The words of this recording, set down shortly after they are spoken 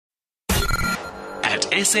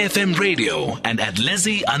SAFM Radio and at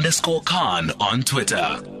Lizzie_Khan on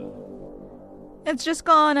Twitter. It's just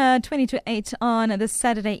gone 20 to 8 on this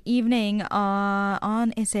Saturday evening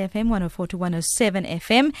on SAFM 104 to 107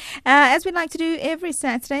 FM. As we like to do every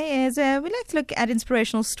Saturday, is we like to look at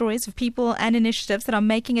inspirational stories of people and initiatives that are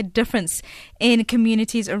making a difference in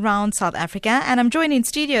communities around South Africa. And I'm joined in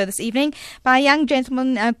studio this evening by a young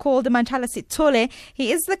gentleman called Manchala Sithole.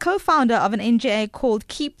 He is the co-founder of an NGO called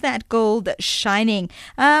Keep That Gold Shining.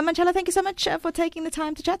 Manchala, thank you so much for taking the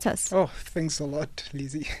time to chat to us. Oh, thanks a lot,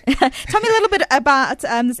 Lizzie. Tell me a little bit about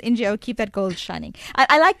this NGO, Keep That Gold Shining.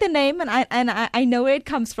 I like the name, and I know where it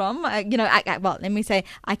comes from. Well, let me say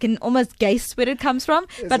I can almost guess where it comes from.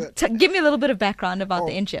 But give me a little bit of background about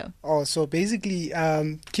the NGO. So basically,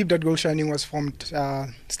 Keep That Gold Shining was formed,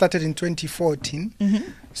 started in 2014.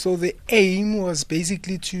 Mm-hmm. So the aim was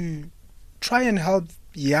basically to try and help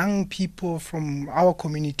young people from our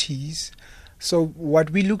communities. So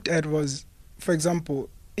what we looked at was, for example,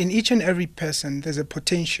 in each and every person, there's a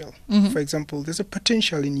potential. Mm-hmm. For example, there's a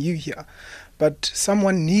potential in you here, but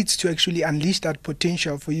someone needs to actually unleash that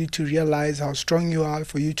potential for you to realize how strong you are,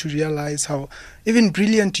 for you to realize how even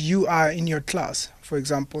brilliant you are in your class, for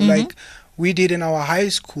example. Mm-hmm. Like we did in our high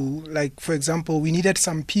school, like, for example, we needed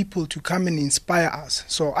some people to come and inspire us.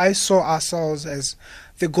 So I saw ourselves as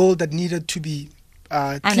the gold that needed to be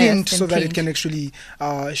cleaned so that it can actually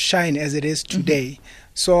shine as it is today. Mm-hmm.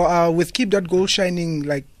 So with Keep That Gold Shining,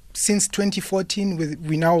 like since 2014,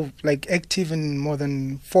 we now like active in more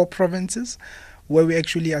than 4 provinces, where we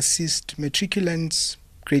actually assist matriculants,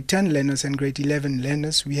 grade 10 learners and grade 11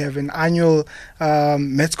 learners. We have an annual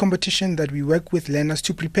maths competition that we work with learners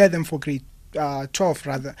to prepare them for grade 12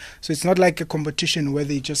 rather. So it's not like a competition where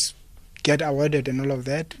they just get awarded and all of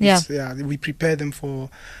that. Yeah. We prepare them for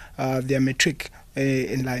their matric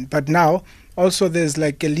in line. But now also there's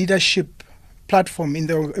like a leadership platform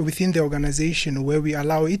within the organization where we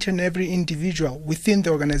allow each and every individual within the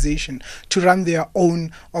organization to run their own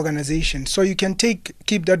organization. So you can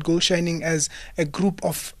Keep That Gold Shining as a group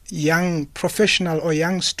of young professional or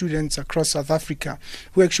young students across South Africa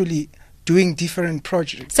who actually doing different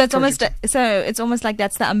projects. So it's almost like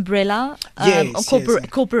that's the umbrella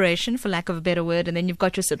corporation, for lack of a better word, and then you've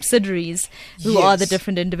got your subsidiaries who are the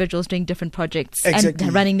different individuals doing different projects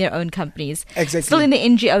and running their own companies. Exactly. Still in the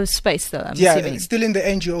NGO space, though. I'm assuming. Still in the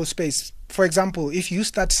NGO space. For example, if you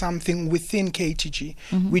start something within KTG,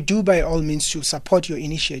 we do by all means to support your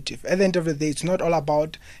initiative. At the end of the day, it's not all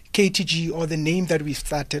about KTG or the name that we've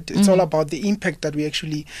started. It's all about the impact that we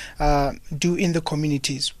actually do in the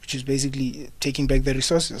communities, which is basically taking back the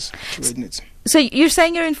resources to it needs. So you're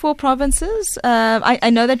saying you're in 4 provinces. I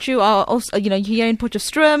know that you are also, here in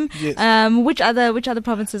Potchefstroom. Yes. Which other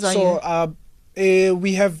provinces are you?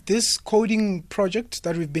 We have this coding project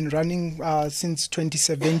that we've been running since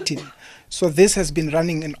 2017. So this has been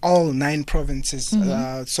running in all 9 provinces.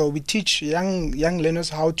 Mm-hmm. So we teach young learners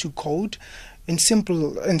how to code in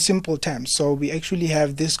simple terms. So we actually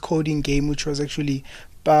have this coding game, which was actually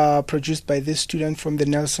produced by this student from the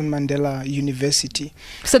Nelson Mandela University.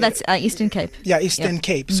 So that's Eastern Cape? Yeah, Eastern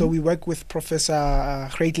Cape. Mm-hmm. So we work with Professor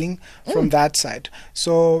Greitling from that side.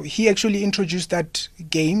 So he actually introduced that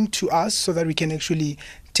game to us so that we can actually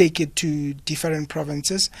take it to different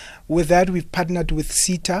provinces. With that, we've partnered with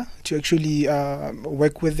CETA to actually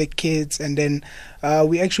work with the kids, and then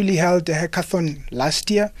we actually held a hackathon last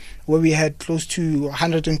year where we had close to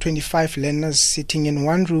 125 learners sitting in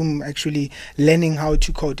one room actually learning how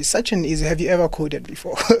to code. It's such an easy. Have you ever coded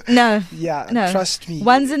before? No. No. Trust me.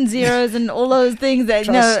 Ones and zeros and all those things.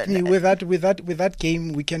 Trust me. With that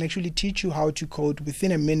game, we can actually teach you how to code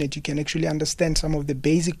within a minute. You can actually understand some of the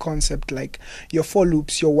basic concept like your for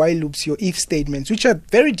loops, your while loops, your if statements, which are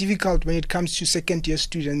very difficult when it comes to second-year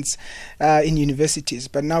students in universities.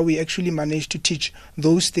 But now we actually managed to teach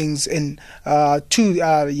those things in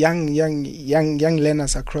to young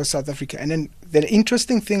learners across South Africa. And then the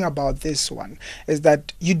interesting thing about this one is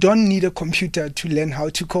that you don't need a computer to learn how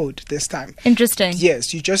to code this time. Interesting.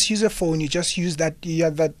 Yes, you just use a phone, you just use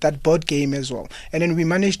that board game as well. And then we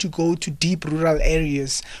managed to go to deep rural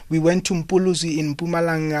areas. We went to Mpuluzi in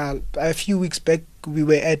Mpumalanga a few weeks back. We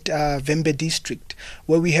were at Vembe district,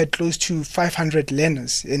 where we had close to 500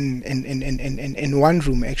 learners in one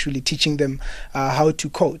room, actually teaching them how to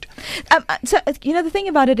code. So the thing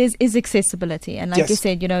about it is accessibility, and like you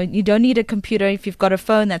said, you don't need a computer. If you've got a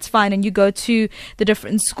phone, that's fine, and you go to the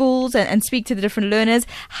different schools and speak to the different learners.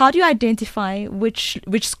 How do you identify which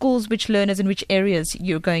schools, which learners, and which areas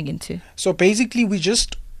you're going into? So basically, we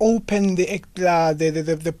just open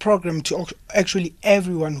the program to actually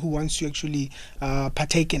everyone who wants to actually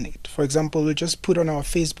partake in it. For example, we just put on our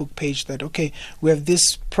Facebook page that, okay, we have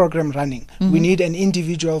this program running. We need an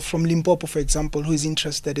individual from Limpopo, for example, who is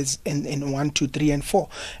interested in 1, 2, 3, and 4.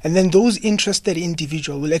 And then those interested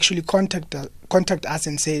individual will actually contact us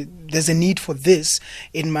and say, there's a need for this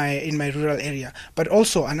in my rural area. But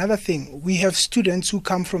also another thing, we have students who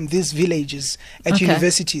come from these villages at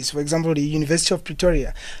universities. For example, the University of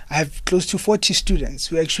Pretoria, I have close to 40 students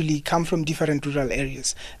who actually come from different rural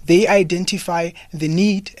areas. They identify the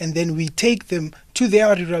need, and then we take them to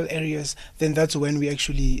their rural areas. Then that's when we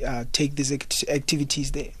actually take these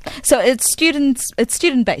activities there. So it's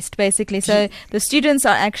student based basically. So the students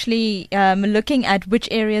are actually looking at which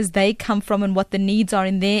areas they come from and what the needs are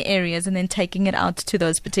in their areas, and then taking it out to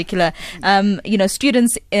those particular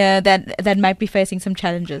students that might be facing some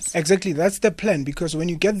challenges. Exactly, that's the plan, because when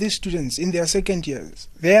you get these students in their second years,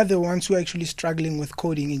 they are the ones who are actually struggling with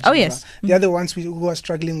coding in general. Oh yes, they are the ones who are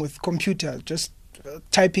struggling with computer, just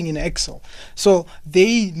typing in Excel. So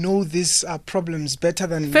they know these problems better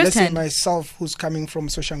than, let's say, myself, who's coming from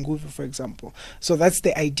Soshanguve, for example. So that's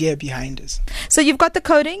the idea behind this. So you've got the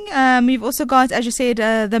coding, you've also got, as you said,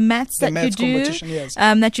 the maths that you do, yes.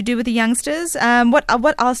 That you do with the youngsters.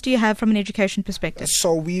 What else do you have from an education perspective?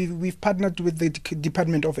 So we've partnered with the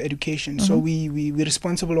Department of Education. So we're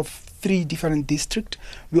responsible of 3 different districts.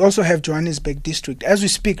 We also have Johannesburg district. As we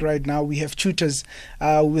speak right now, we have tutors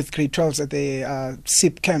with grade 12s at the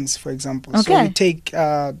SIP camps, for example. Okay. So we take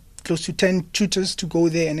close to 10 tutors to go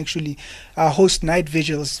there and actually host night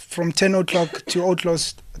vigils from 10 o'clock to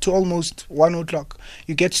almost 1 o'clock.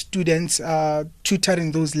 You get students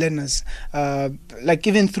tutoring those learners, like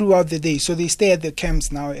even throughout the day. So they stay at the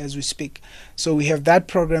camps now as we speak. So we have that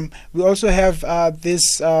program. We also have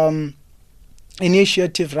this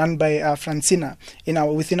initiative run by Francina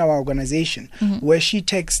within our organization, where she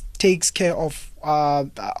takes care of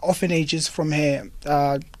orphanages from her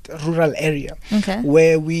rural area,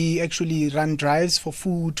 where we actually run drives for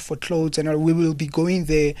food, for clothes, and we will be going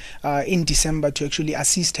there in December to actually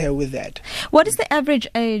assist her with that. What is the average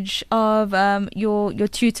age of your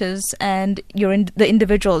tutors and the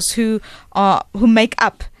individuals who make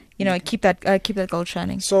up, keep that gold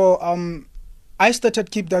shining? So I started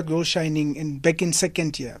Keep That Gold Shining back in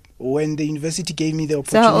second year, when the university gave me the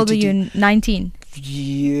opportunity. So how old were you? 19?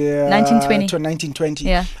 Yeah. 1920? 1920.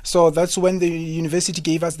 Yeah. So that's when the university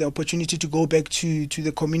gave us the opportunity to go back to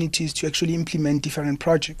the communities to actually implement different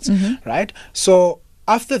projects, right? So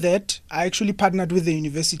after that, I actually partnered with the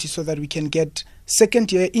university so that we can get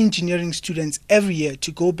second-year engineering students every year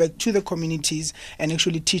to go back to the communities and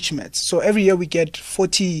actually teach maths. So every year we get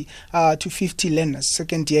 40 to 50 learners,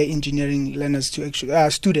 second-year engineering learners to actually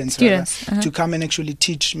students to come and actually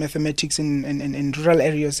teach mathematics in rural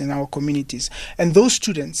areas in our communities. And those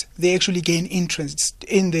students, they actually gain interest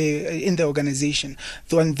in the organization.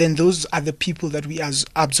 And then those are the people that we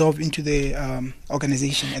absorb into the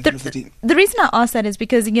organization at the end of the day. The reason I ask that is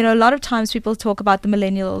because a lot of times people talk about the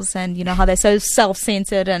millennials and how they're so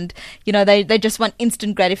self-centered and they just want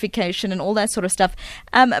instant gratification and all that sort of stuff,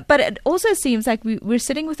 but it also seems like we're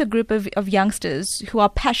sitting with a group of youngsters who are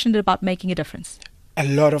passionate about making a difference. A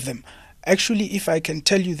lot of them. Actually, if I can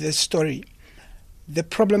tell you this story, the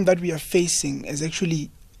problem that we are facing is actually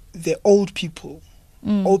the old people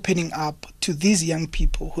opening up to these young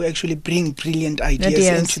people who actually bring brilliant ideas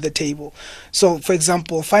into the table. So, for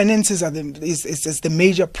example, finances is the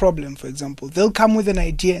major problem. For example, they'll come with an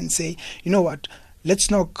idea and say, you know what, let's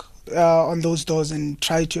knock on those doors and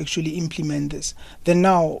try to actually implement this. Then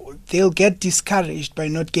now they'll get discouraged by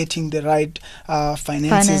not getting the right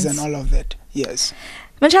finances and all of that. Yes.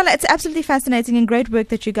 Manchala, it's absolutely fascinating and great work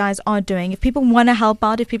that you guys are doing. If people want to help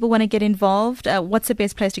out, if people want to get involved, what's the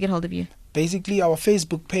best place to get hold of you? Basically, our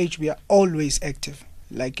Facebook page, we are always active.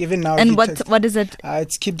 Like even now. And what is it?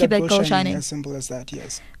 It's Keep That Gold Shining. As simple as that,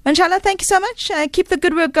 yes. Manchala, thank you so much. Keep the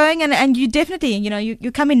good work going, and you definitely,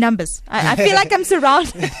 you come in numbers. I feel like I'm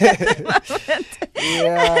surrounded at the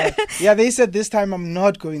moment. Yeah. They said this time I'm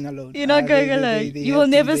not going alone. You're not going alone. You will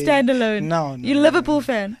never stand alone. No. You're a Liverpool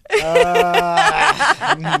fan. No.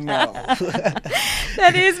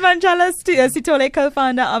 That is Manchala Sithole,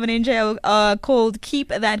 co-founder of an NGO called Keep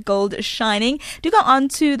That Gold Shining. Do go on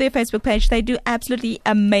to their Facebook page. They do absolutely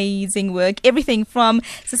amazing work. Everything from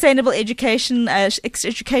sustainable education,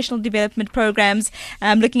 educational development programs,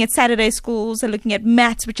 looking at Saturday schools, looking at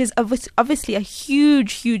maths, which is obviously a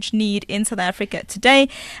huge need in South Africa today.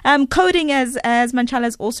 Coding, as Manchala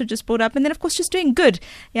has also just brought up, and then of course just doing good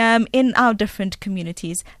in our different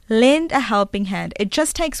communities. Lend a helping hand. It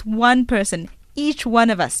just takes one person. Each one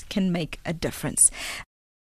of us can make a difference.